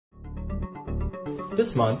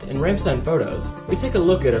This month, in Ramstein Photos, we take a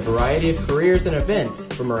look at a variety of careers and events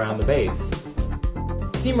from around the base.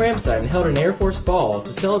 Team Ramstein held an Air Force ball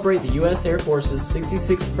to celebrate the U.S. Air Force's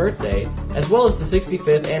 66th birthday, as well as the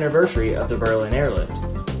 65th anniversary of the Berlin Airlift.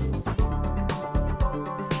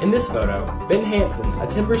 In this photo, Ben Hansen, a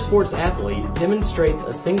timber sports athlete, demonstrates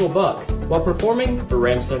a single buck while performing for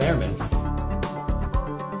Ramstein Airmen.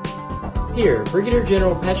 Here, Brigadier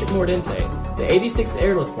General Patrick Mordente, the 86th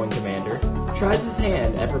Airlift Wing Commander, tries his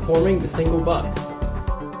hand at performing the single buck.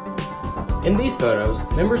 In these photos,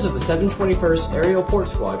 members of the 721st Aerial Port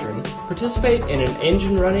Squadron participate in an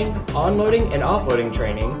engine running, onloading, and offloading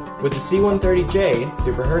training with the C-130J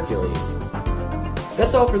Super Hercules.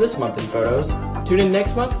 That's all for this month in photos. Tune in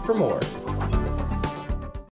next month for more.